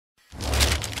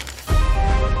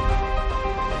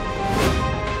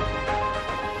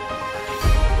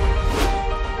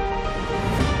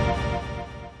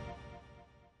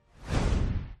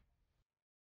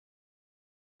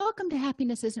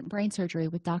Happiness Isn't Brain Surgery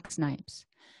with Doc Snipes.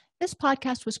 This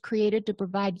podcast was created to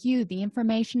provide you the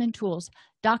information and tools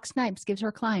Doc Snipes gives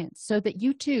her clients so that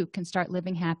you too can start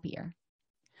living happier.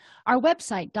 Our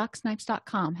website,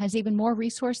 DocSnipes.com, has even more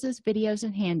resources, videos,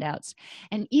 and handouts,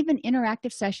 and even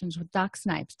interactive sessions with Doc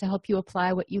Snipes to help you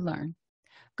apply what you learn.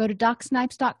 Go to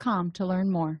DocSnipes.com to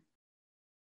learn more.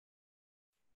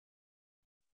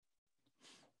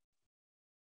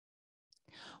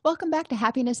 Welcome back to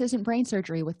Happiness Isn't Brain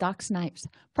Surgery with Doc Snipes,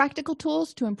 practical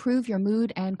tools to improve your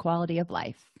mood and quality of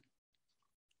life.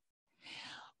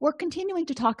 We're continuing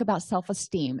to talk about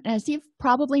self-esteem, and as you've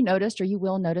probably noticed, or you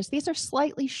will notice, these are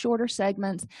slightly shorter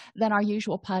segments than our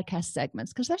usual podcast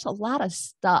segments because there's a lot of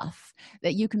stuff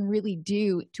that you can really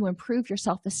do to improve your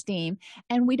self-esteem,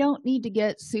 and we don't need to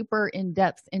get super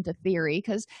in-depth into theory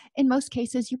because in most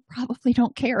cases you probably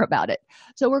don't care about it.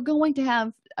 So we're going to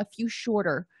have a few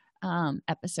shorter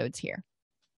episodes here.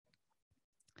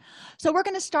 So we're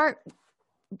going to start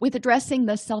with addressing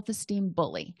the self-esteem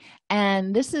bully,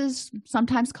 and this is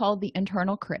sometimes called the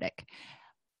internal critic.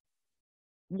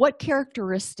 What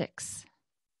characteristics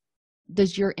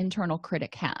does your internal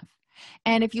critic have?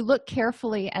 And if you look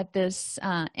carefully at this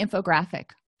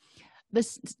infographic, the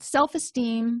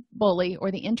self-esteem bully or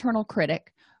the internal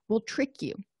critic will trick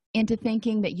you into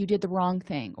thinking that you did the wrong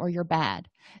thing or you're bad.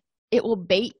 It will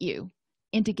bait you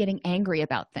into getting angry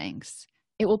about things.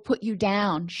 It will put you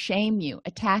down, shame you,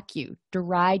 attack you,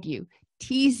 deride you,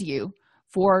 tease you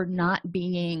for not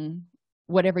being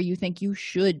whatever you think you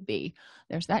should be.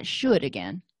 There's that should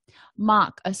again.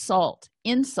 Mock, assault,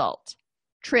 insult,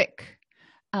 trick,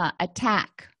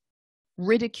 attack,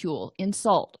 ridicule,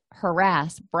 insult,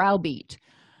 harass, browbeat.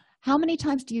 How many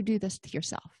times do you do this to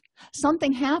yourself?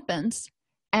 Something happens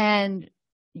and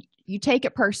you take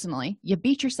it personally, you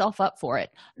beat yourself up for it,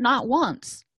 not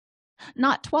once,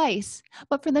 not twice,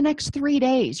 but for the next 3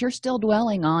 days, you're still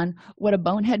dwelling on what a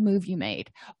bonehead move you made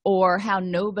or how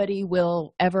nobody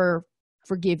will ever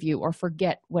forgive you or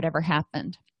forget whatever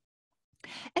happened.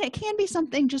 And it can be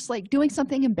something just like doing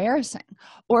something embarrassing,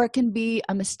 or it can be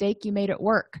a mistake you made at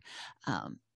work.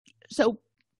 So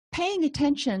paying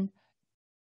attention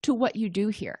to what you do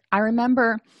here. I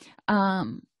remember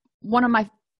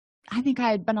I think I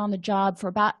had been on the job for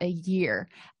about a year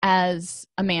as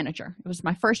a manager. It was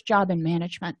my first job in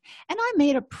management, and I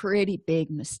made a pretty big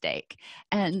mistake.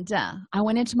 And I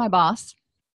went into my boss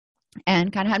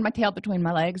and kind of had my tail between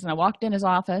my legs, and I walked in his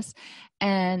office,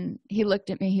 and he looked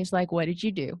at me. He's like, "What did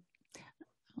you do?"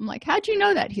 I'm like, "How'd you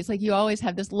know that?" He's like, "You always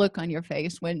have this look on your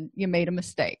face when you made a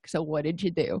mistake. So what did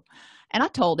you do?" And I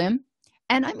told him,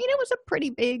 and I mean, it was a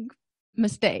pretty big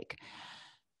mistake.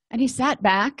 And he sat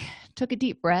back, took a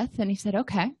deep breath, and he said,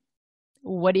 "Okay,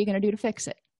 what are you going to do to fix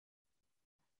it?"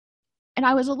 And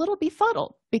I was a little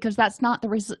befuddled because that's not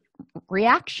the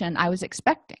reaction I was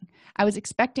expecting. I was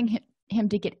expecting him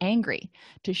to get angry,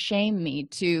 to shame me,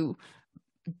 to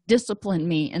discipline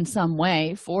me in some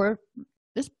way for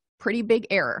this pretty big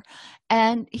error.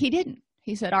 And he didn't.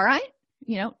 He said, "All right,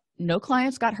 no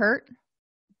clients got hurt.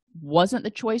 Wasn't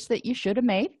the choice that you should have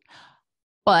made,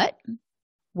 but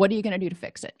what are you going to do to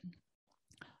fix it?"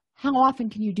 How often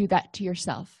can you do that to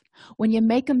yourself? When you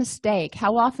make a mistake,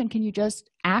 how often can you just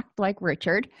act like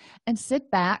Richard and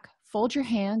sit back, fold your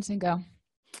hands, and go,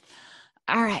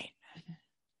 "All right,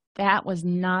 that was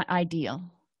not ideal.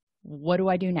 What do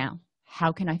I do now?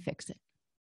 How can I fix it?"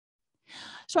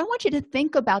 So I want you to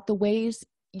think about the ways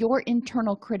your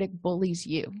internal critic bullies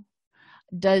you.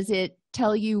 Does it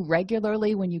tell you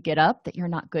regularly when you get up that you're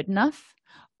not good enough,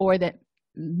 or that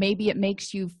maybe it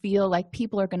makes you feel like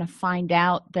people are going to find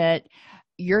out that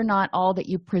you're not all that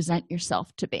you present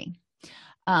yourself to be?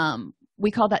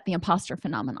 We call that the imposter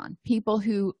phenomenon. People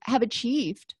who have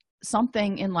achieved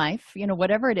something in life,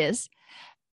 whatever it is,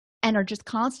 and are just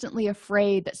constantly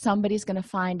afraid that somebody's going to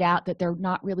find out that they're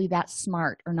not really that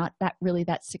smart or not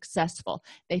that successful.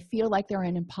 They feel like they're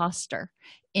an imposter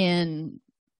in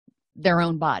their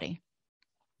own body.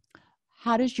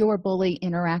 How does your bully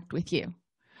interact with you?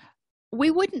 We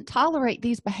wouldn't tolerate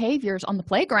these behaviors on the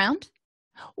playground.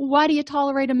 Why do you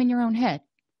tolerate them in your own head?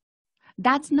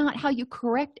 That's not how you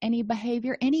correct any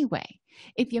behavior anyway.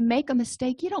 If you make a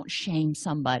mistake, you don't shame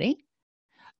somebody.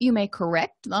 You may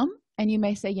correct them, and you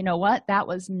may say, "You know what? That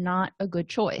was not a good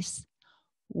choice.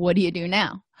 What do you do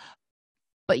now?"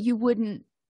 But you wouldn't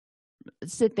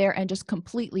sit there and just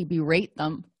completely berate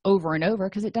them over and over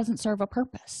because it doesn't serve a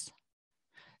purpose.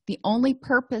 The only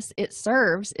purpose it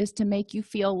serves is to make you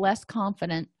feel less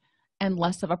confident and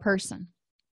less of a person.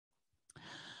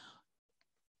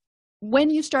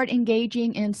 When you start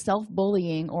engaging in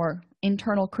self-bullying or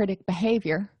internal critic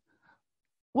behavior,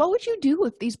 What would you do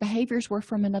if these behaviors were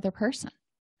from another person?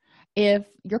 If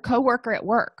your coworker at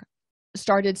work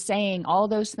started saying all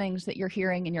those things that you're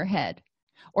hearing in your head,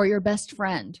 or your best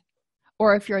friend,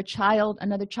 or if you're a child,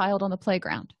 another child on the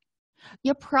playground,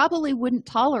 you probably wouldn't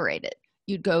tolerate it.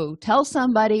 You'd go tell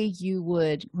somebody, you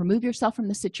would remove yourself from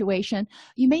the situation.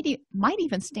 You might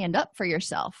even stand up for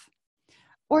yourself,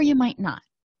 or you might not.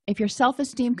 If your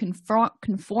self-esteem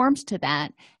conforms to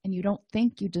that and you don't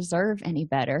think you deserve any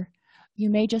better, you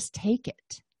may just take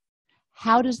it.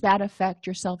 How does that affect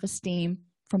your self-esteem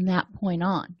from that point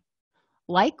on?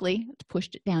 Likely, it's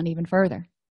pushed it down even further.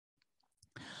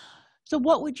 So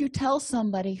what would you tell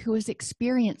somebody who is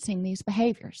experiencing these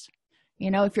behaviors?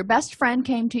 If your best friend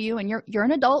came to you and you're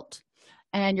an adult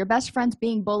and your best friend's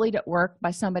being bullied at work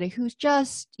by somebody who's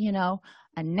just, a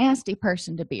nasty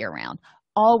person to be around,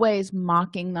 always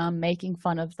mocking them, making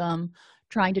fun of them,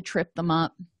 trying to trip them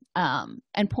up,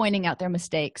 and pointing out their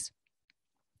mistakes.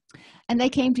 And they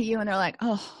came to you and they're like,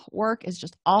 oh, work is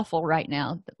just awful right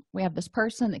now. We have this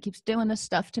person that keeps doing this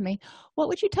stuff to me. What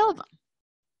would you tell them?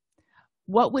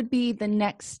 What would be the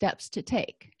next steps to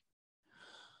take?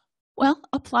 Well,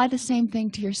 apply the same thing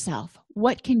to yourself.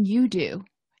 What can you do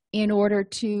in order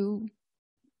to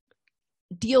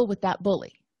deal with that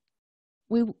bully?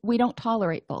 We don't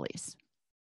tolerate bullies.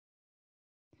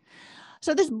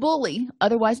 So this bully,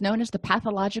 otherwise known as the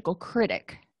pathological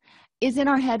critic, is in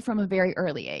our head from a very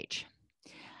early age.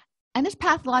 And this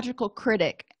pathological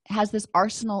critic has this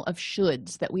arsenal of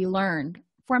shoulds that we learned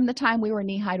from the time we were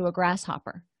knee-high to a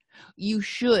grasshopper. You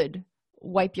should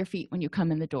wipe your feet when you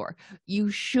come in the door. You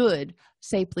should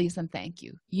say please and thank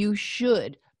you. You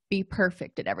should be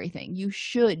perfect at everything. You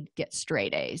should get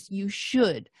straight A's. You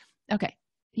should. Okay,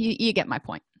 you get my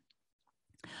point.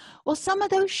 Well, some of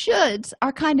those shoulds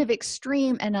are kind of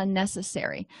extreme and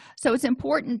unnecessary. So it's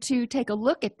important to take a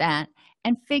look at that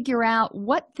and figure out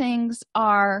what things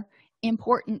are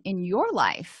important in your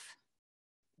life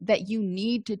that you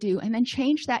need to do, and then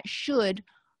change that should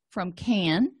from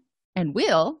can and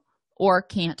will, or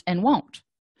can't and won't.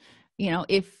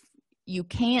 If you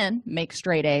can make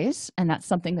straight A's and that's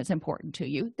something that's important to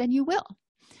you, then you will.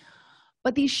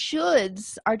 But these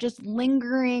shoulds are just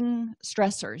lingering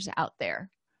stressors out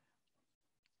there.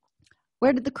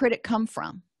 Where did the critic come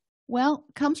from? Well,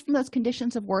 it comes from those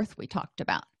conditions of worth we talked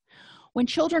about. When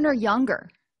children are younger,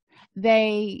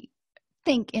 they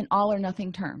think in all or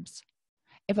nothing terms.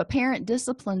 If a parent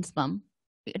disciplines them,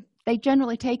 they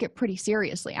generally take it pretty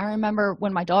seriously. I remember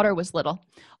when my daughter was little,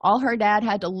 all her dad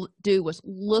had to do was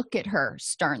look at her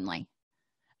sternly,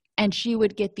 and she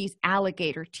would get these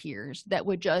alligator tears that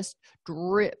would just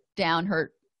drip down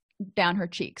her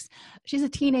cheeks. She's a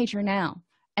teenager now,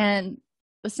 and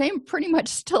the same pretty much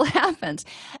still happens.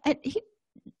 And he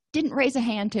didn't raise a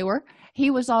hand to her. He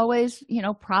was always,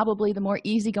 probably the more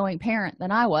easygoing parent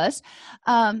than I was.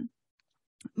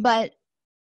 But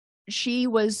she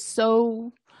was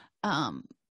so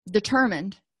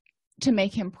determined to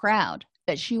make him proud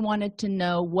that she wanted to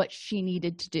know what she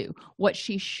needed to do, what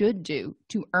she should do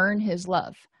to earn his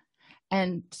love.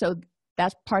 And so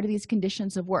that's part of these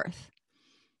conditions of worth.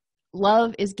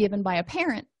 Love is given by a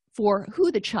parent for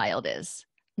who the child is,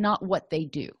 not what they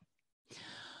do.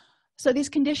 So these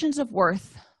conditions of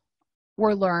worth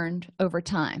were learned over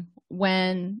time.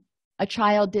 When a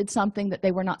child did something that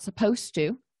they were not supposed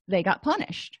to, they got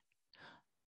punished.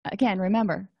 Again,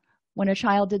 remember, when a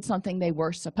child did something they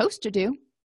were supposed to do,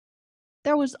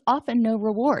 there was often no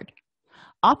reward.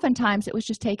 Oftentimes, it was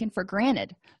just taken for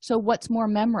granted. So what's more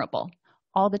memorable?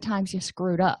 All the times you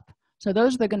screwed up. So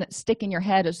those are going to stick in your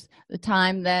head as the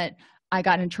time that I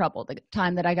got in trouble, the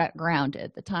time that I got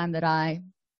grounded, the time that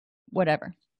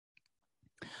whatever.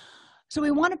 So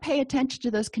we want to pay attention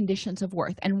to those conditions of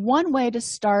worth. And one way to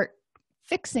start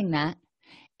fixing that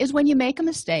is when you make a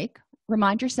mistake,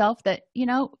 remind yourself that,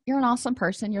 you're an awesome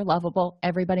person, you're lovable,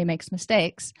 everybody makes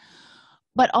mistakes,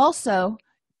 but also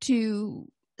to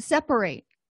separate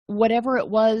whatever it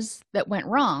was that went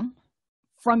wrong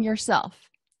from yourself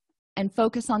and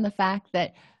focus on the fact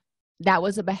that that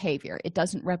was a behavior. It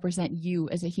doesn't represent you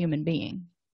as a human being.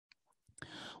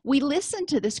 We listen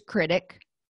to this critic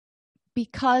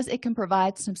because it can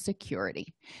provide some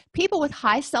security. People with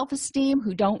high self-esteem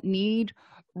who don't need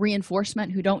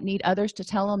reinforcement, who don't need others to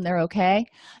tell them they're okay,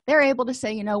 they're able to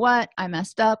say, you know what, I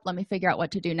messed up, let me figure out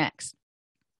what to do next.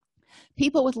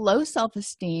 People with low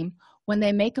self-esteem, when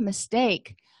they make a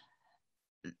mistake,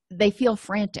 they feel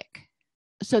frantic.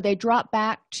 So they drop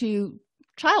back to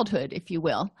childhood, if you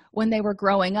will, when they were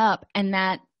growing up, and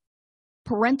that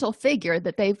parental figure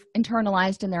that they've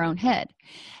internalized in their own head.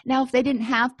 Now, if they didn't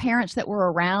have parents that were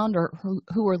around or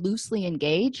who were loosely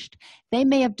engaged, they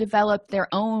may have developed their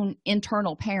own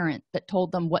internal parent that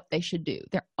told them what they should do,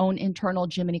 their own internal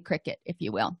Jiminy Cricket, if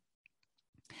you will.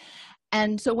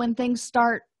 And so when things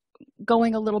start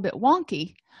going a little bit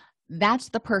wonky, that's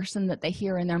the person that they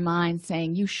hear in their mind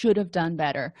saying, you should have done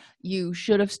better, you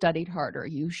should have studied harder,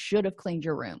 you should have cleaned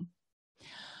your room.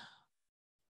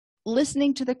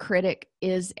 Listening to the critic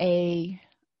is a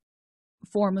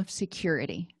form of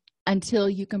security until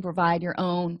you can provide your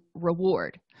own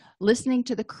reward. Listening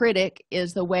to the critic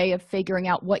is the way of figuring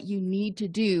out what you need to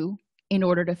do in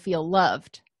order to feel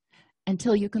loved,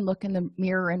 until you can look in the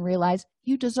mirror and realize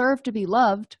you deserve to be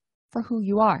loved for who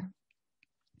you are.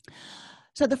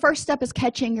 So the first step is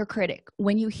catching your critic.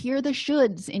 When you hear the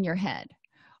shoulds in your head,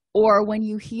 or when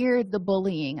you hear the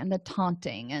bullying and the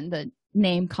taunting and the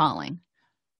name calling,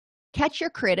 catch your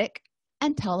critic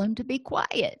and tell him to be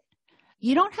quiet.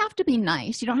 You don't have to be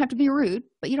nice. You don't have to be rude,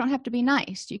 but you don't have to be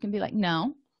nice. You can be like,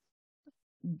 no,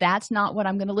 that's not what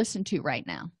I'm going to listen to right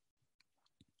now.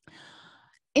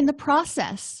 In the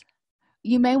process,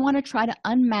 you may want to try to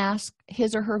unmask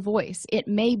his or her voice. It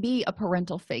may be a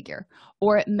parental figure,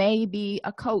 or it may be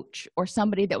a coach or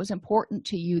somebody that was important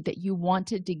to you that you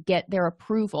wanted to get their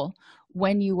approval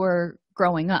when you were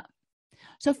growing up.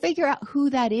 So figure out who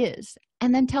that is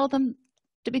and then tell them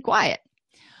to be quiet.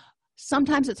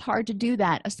 Sometimes it's hard to do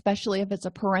that, especially if it's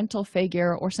a parental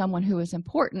figure or someone who is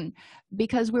important,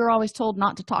 because we're always told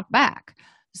not to talk back.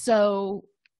 So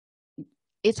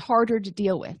it's harder to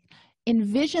deal with.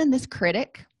 Envision this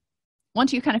critic.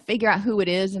 Once you kind of figure out who it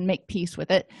is and make peace with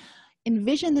it,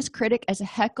 envision this critic as a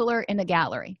heckler in a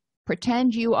gallery.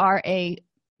 Pretend you are a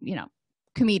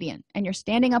comedian and you're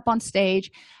standing up on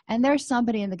stage and there's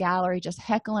somebody in the gallery just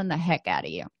heckling the heck out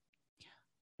of you.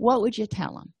 What would you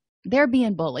tell them? They're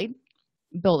being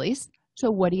bullies.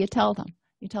 So what do you tell them?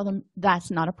 You tell them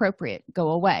that's not appropriate. Go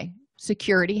away.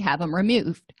 Security, have them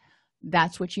removed.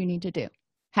 That's what you need to do.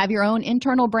 Have your own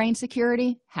internal brain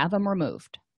security, have them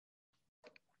removed.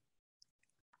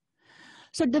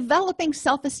 So developing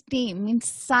self-esteem means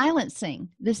silencing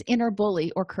this inner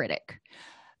bully or critic,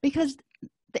 because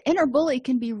the inner bully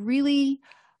can be really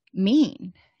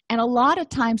mean. And a lot of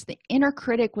times the inner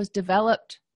critic was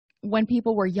developed when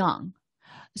people were young.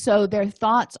 So their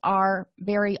thoughts are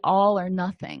very all or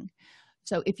nothing.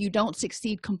 So if you don't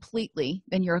succeed completely,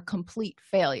 then you're a complete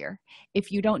failure.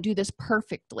 If you don't do this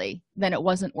perfectly, then it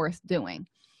wasn't worth doing.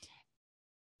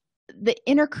 The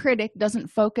inner critic doesn't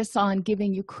focus on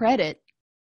giving you credit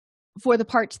for the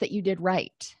parts that you did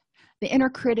right. The inner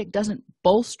critic doesn't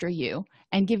bolster you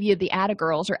and give you the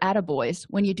attagirls or attaboys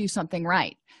when you do something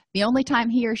right. The only time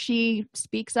he or she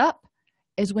speaks up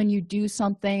is when you do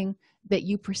something that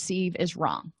you perceive as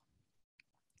wrong.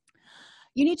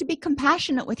 You need to be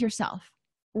compassionate with yourself,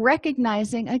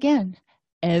 recognizing, again,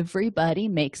 everybody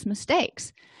makes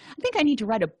mistakes. I think I need to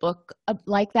write a book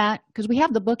like that, because we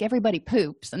have the book Everybody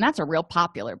Poops, and that's a real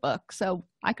popular book. So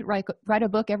I could write a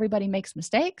book, Everybody Makes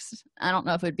Mistakes. I don't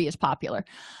know if it would be as popular.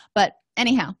 But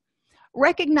anyhow,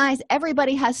 recognize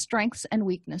everybody has strengths and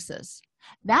weaknesses.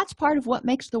 That's part of what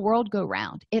makes the world go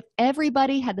round. If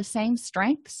everybody had the same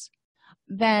strengths,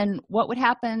 then what would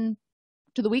happen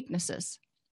to the weaknesses?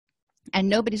 And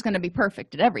nobody's going to be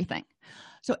perfect at everything.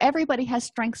 So everybody has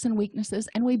strengths and weaknesses,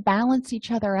 and we balance each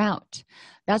other out.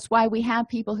 That's why we have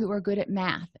people who are good at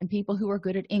math and people who are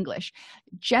good at English.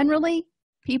 Generally,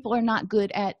 people are not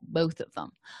good at both of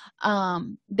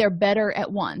them. They're better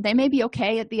at one. They may be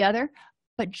okay at the other,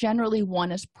 but generally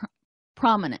one is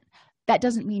prominent. That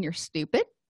doesn't mean you're stupid.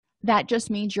 That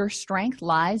just means your strength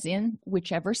lies in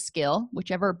whichever skill,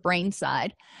 whichever brain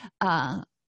side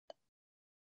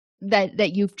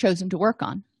that you've chosen to work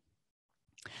on.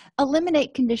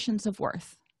 Eliminate conditions of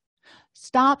worth.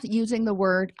 Stop using the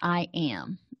word I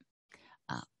am.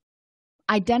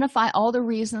 Identify all the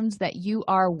reasons that you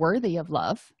are worthy of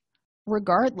love,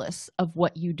 regardless of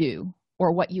what you do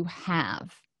or what you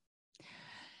have.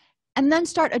 And then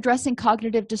start addressing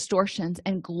cognitive distortions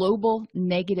and global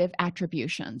negative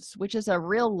attributions, which is a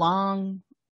real long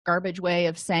garbage way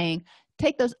of saying,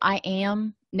 take those I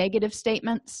am negative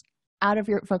statements out of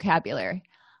your vocabulary.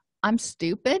 I'm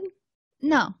stupid?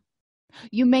 No.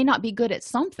 You may not be good at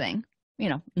something.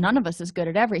 None of us is good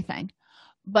at everything.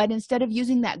 But instead of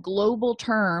using that global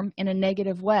term in a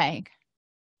negative way,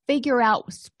 figure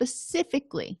out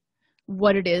specifically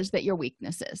what it is that your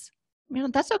weakness is.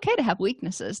 That's okay to have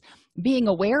weaknesses. Being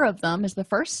aware of them is the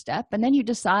first step, and then you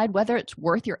decide whether it's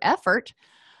worth your effort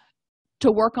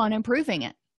to work on improving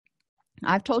it.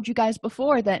 I've told you guys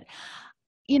before that,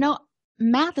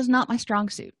 Math is not my strong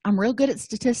suit. I'm real good at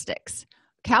statistics.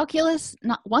 Calculus,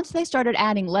 not once they started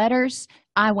adding letters,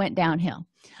 I went downhill.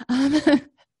 And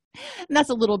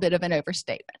that's a little bit of an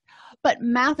overstatement. But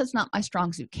math is not my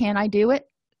strong suit. Can I do it?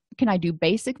 Can I do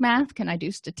basic math? Can I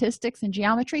do statistics and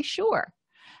geometry? Sure.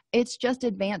 It's just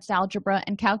advanced algebra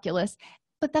and calculus,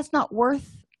 but that's not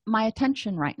worth my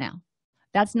attention right now.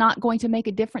 That's not going to make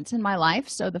a difference in my life.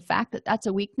 So the fact that that's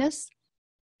a weakness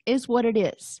is what it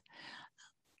is.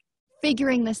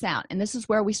 Figuring this out, and this is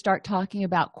where we start talking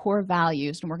about core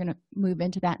values, and we're going to move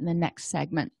into that in the next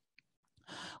segment,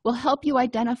 will help you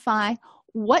identify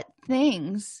what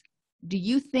things do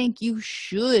you think you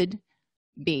should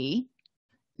be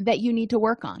that you need to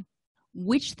work on.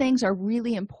 Which things are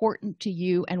really important to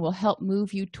you and will help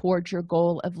move you towards your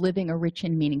goal of living a rich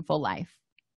and meaningful life.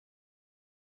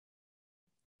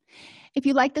 If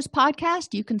you like this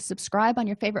podcast, you can subscribe on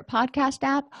your favorite podcast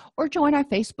app or join our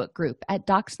Facebook group at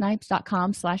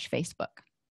docsnipes.com/Facebook.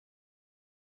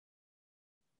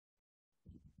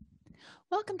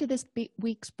 Welcome to this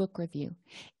week's book review.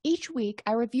 Each week,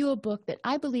 I review a book that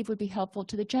I believe would be helpful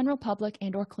to the general public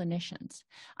and/or clinicians.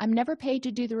 I'm never paid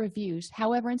to do the reviews.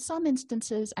 However, in some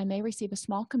instances, I may receive a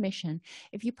small commission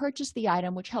if you purchase the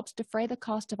item, which helps defray the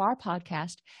cost of our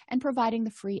podcast and providing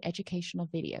the free educational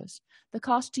videos. The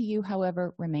cost to you,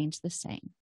 however, remains the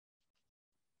same.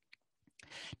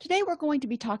 Today, we're going to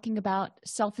be talking about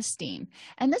self-esteem,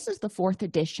 and this is the 4th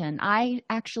edition. I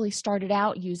actually started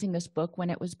out using this book when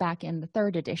it was back in the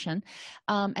 3rd edition,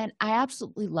 and I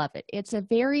absolutely love it. It's a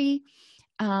very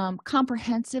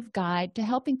comprehensive guide to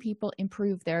helping people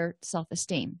improve their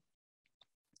self-esteem.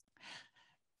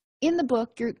 In the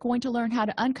book, you're going to learn how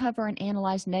to uncover and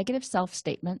analyze negative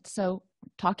self-statements, so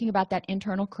talking about that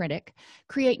internal critic,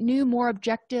 create new, more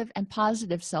objective and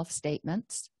positive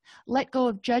self-statements, let go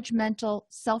of judgmental,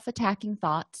 self-attacking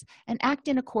thoughts, and act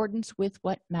in accordance with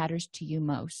what matters to you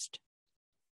most.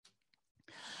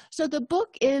 So the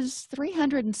book is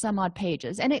 300 and some odd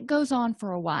pages, and it goes on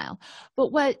for a while.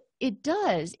 But what it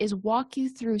does is walk you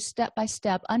through step by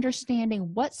step,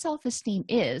 understanding what self-esteem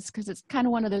is, because it's kind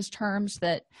of one of those terms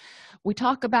that we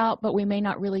talk about, but we may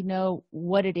not really know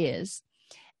what it is,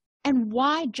 and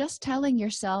why just telling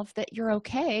yourself that you're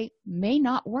okay may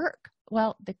not work.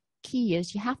 Well, the key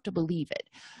is you have to believe it.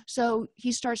 So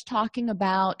he starts talking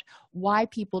about why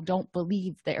people don't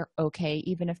believe they're okay,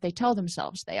 even if they tell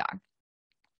themselves they are.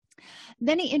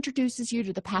 Then he introduces you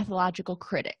to the pathological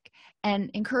critic and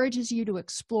encourages you to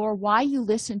explore why you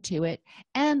listen to it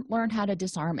and learn how to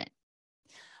disarm it.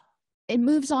 It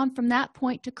moves on from that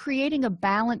point to creating a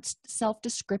balanced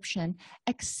self-description,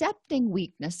 accepting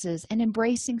weaknesses and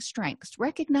embracing strengths,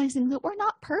 recognizing that we're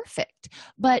not perfect,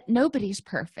 but nobody's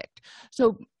perfect.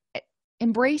 So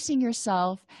embracing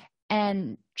yourself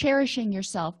and cherishing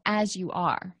yourself as you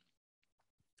are.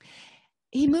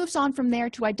 He moves on from there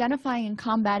to identifying and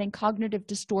combating cognitive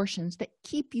distortions that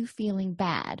keep you feeling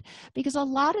bad, because a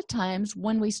lot of times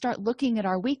when we start looking at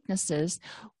our weaknesses,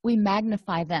 we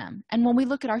magnify them, and when we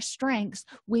look at our strengths,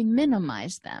 we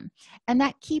minimize them, and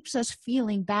that keeps us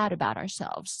feeling bad about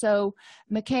ourselves. So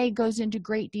McKay goes into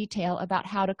great detail about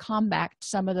how to combat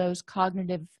some of those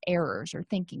cognitive errors or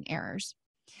thinking errors.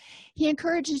 He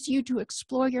encourages you to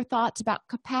explore your thoughts about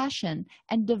compassion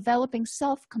and developing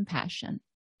self-compassion.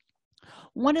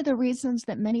 One of the reasons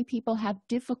that many people have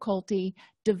difficulty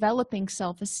developing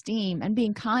self-esteem and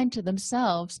being kind to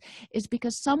themselves is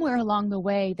because somewhere along the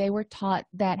way they were taught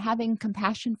that having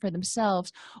compassion for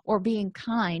themselves or being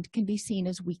kind can be seen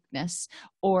as weakness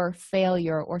or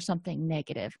failure or something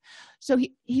negative. So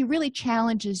he really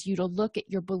challenges you to look at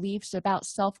your beliefs about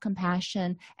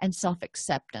self-compassion and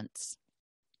self-acceptance.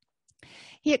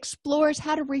 He explores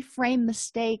how to reframe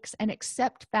mistakes and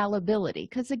accept fallibility,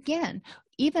 because again,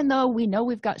 even though we know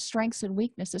we've got strengths and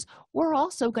weaknesses, we're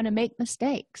also going to make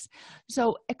mistakes.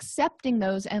 So accepting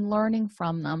those and learning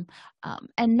from them,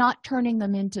 and not turning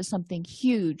them into something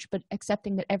huge, but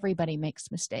accepting that everybody makes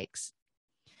mistakes.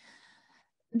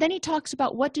 Then he talks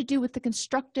about what to do with the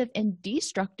constructive and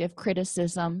destructive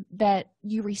criticism that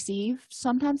you receive,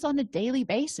 sometimes on a daily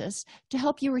basis, to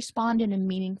help you respond in a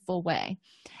meaningful way.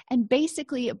 And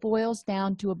basically, it boils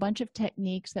down to a bunch of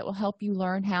techniques that will help you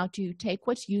learn how to take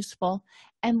what's useful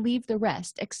and leave the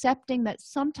rest, accepting that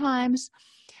sometimes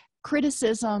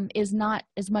criticism is not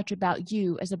as much about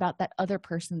you as about that other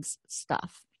person's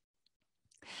stuff.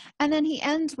 And then he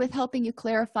ends with helping you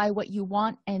clarify what you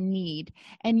want and need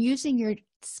and using your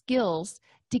skills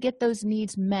to get those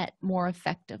needs met more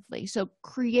effectively. So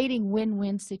creating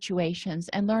win-win situations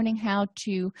and learning how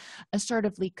to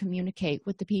assertively communicate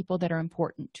with the people that are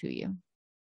important to you.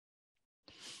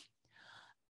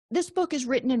 This book is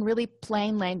written in really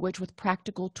plain language with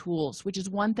practical tools, which is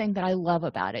one thing that I love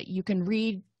about it. You can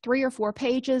read 3 or 4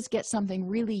 pages, get something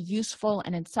really useful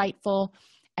and insightful,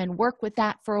 and work with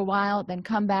that for a while, then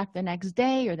come back the next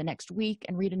day or the next week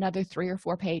and read another 3 or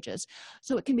 4 pages.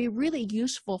 So it can be really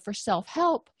useful for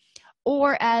self-help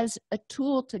or as a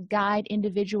tool to guide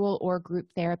individual or group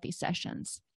therapy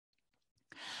sessions.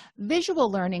 Visual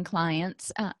learning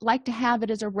clients like to have it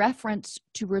as a reference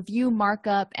to review,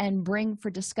 markup, and bring for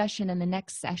discussion in the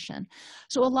next session.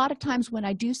 So a lot of times when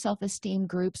I do self-esteem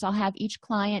groups, I'll have each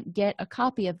client get a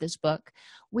copy of this book.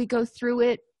 We go through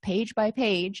it page by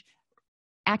page,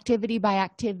 activity by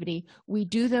activity. We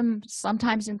do them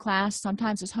sometimes in class,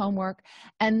 sometimes as homework,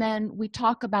 and then we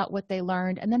talk about what they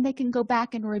learned, and then they can go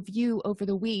back and review over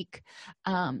the week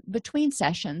between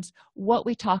sessions what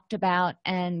we talked about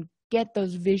and get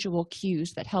those visual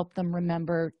cues that help them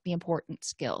remember the important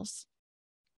skills.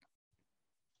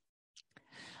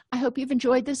 I hope you've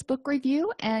enjoyed this book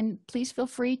review, and please feel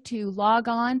free to log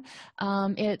on.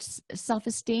 It's Self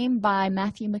Esteem by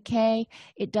Matthew McKay.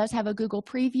 It does have a Google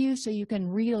preview, so you can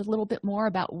read a little bit more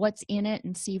about what's in it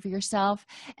and see for yourself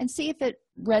and see if it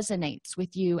resonates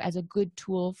with you as a good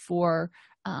tool for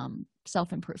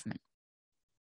self-improvement.